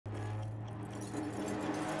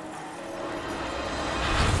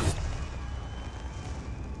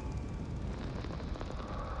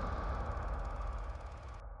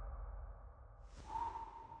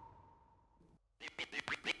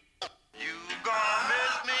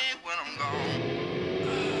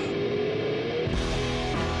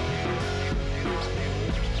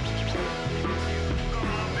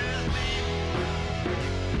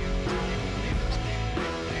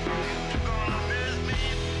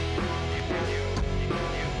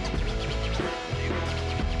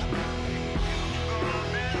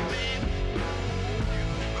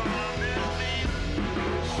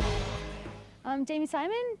I'm Jaime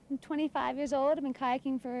Simon. I'm 25 years old. I've been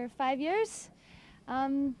kayaking for 5 years.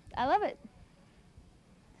 I love it.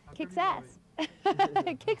 Kicks ass.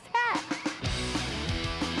 Kicks ass.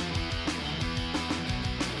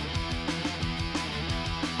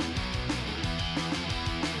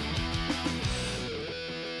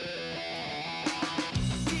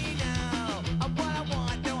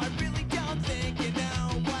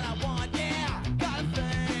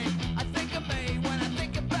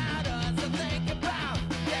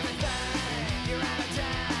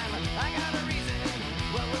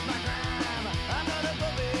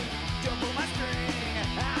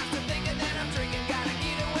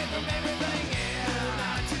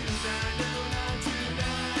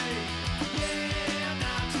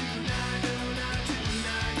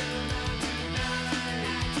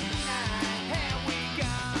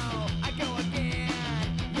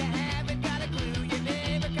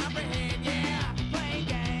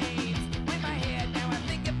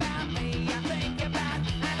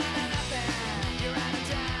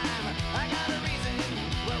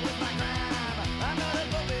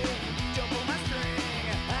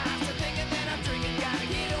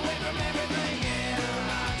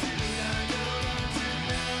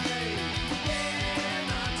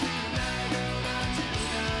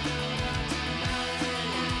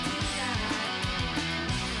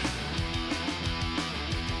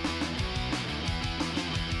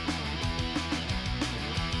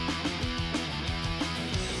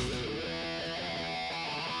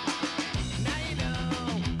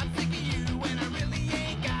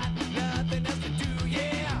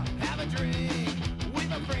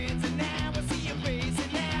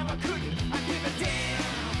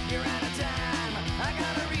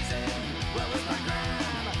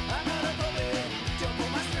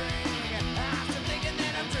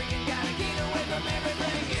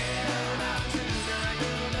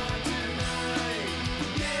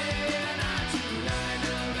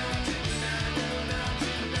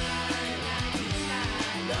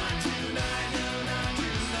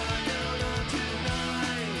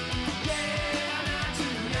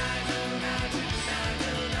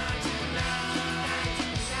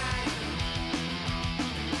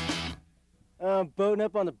 Boating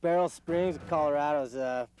up on the Barrel Springs of Colorado is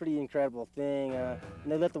a pretty incredible thing. And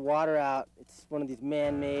they let the water out. It's one of these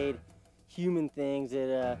man-made human things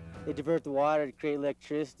that they divert the water to create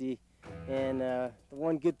electricity. And the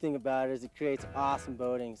one good thing about it is it creates awesome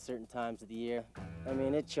boating at certain times of the year. I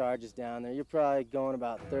mean, it charges down there. You're probably going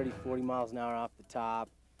about 30, 40 miles an hour off the top.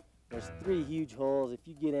 There's 3 huge holes. If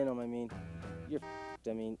you get in them, I mean, you're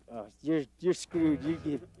f***ed. I mean, you're screwed. You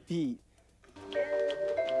get beat.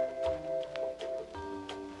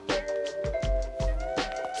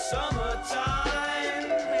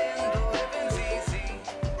 Summertime and the living's easy.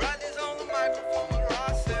 Riders on the microphone with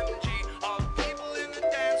Ross MG. All the people in the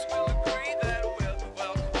dance will agree that we're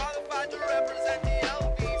well qualified to represent the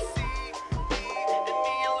LBC. Me and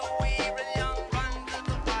Louis, real young, run to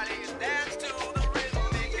the party and dance to the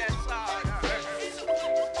rhythm. It gets harder.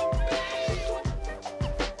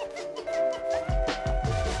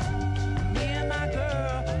 Me and my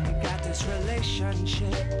girl, we got this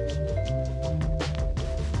relationship.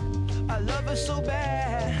 I love her so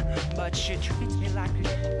bad, but she treats me like a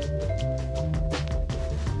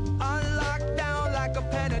on lockdown like a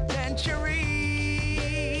penitentiary.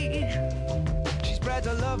 She spreads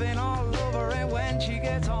her loving all over, and when she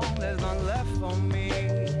gets home, there's none left for me.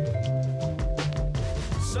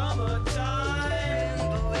 Summertime,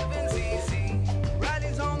 the living's easy.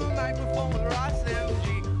 Riley's on the microphone with Ross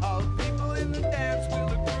MG. All the people in the dance will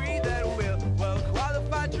agree that we're well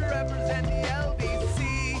qualified to represent the LBC.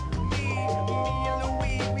 Me and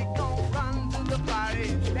Louis, we gon' run to the party,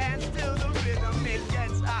 dance to the rhythm, it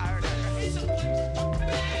gets harder.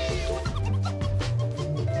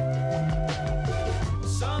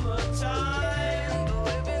 Summertime, the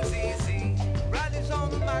living's easy. Riley's on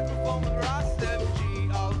the microphone with Ross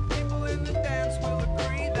MG. All the people in the dance will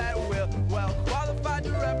agree that we're well qualified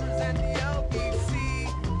to represent the LBC.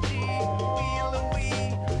 Me and Louis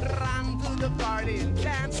run to the party and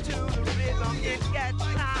dance to the rhythm, it gets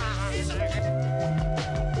harder.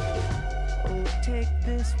 Oh, take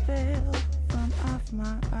this veil from off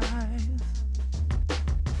my eyes.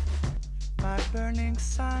 My burning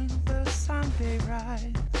sun will someday rise.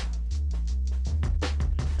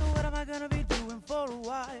 And what am I gonna be doing for a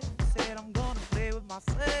while? Said I'm gonna play with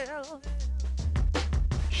myself.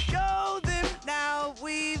 Show them now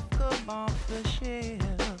we've come off the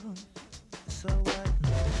shelf. So what?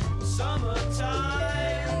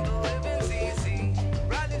 Summertime, the living's easy.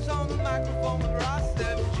 Riley's on the microphone with Ross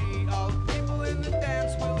MG. All the people in the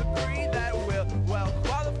dance will agree that we're well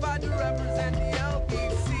qualified to represent the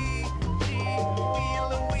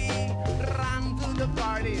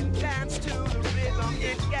party and dance to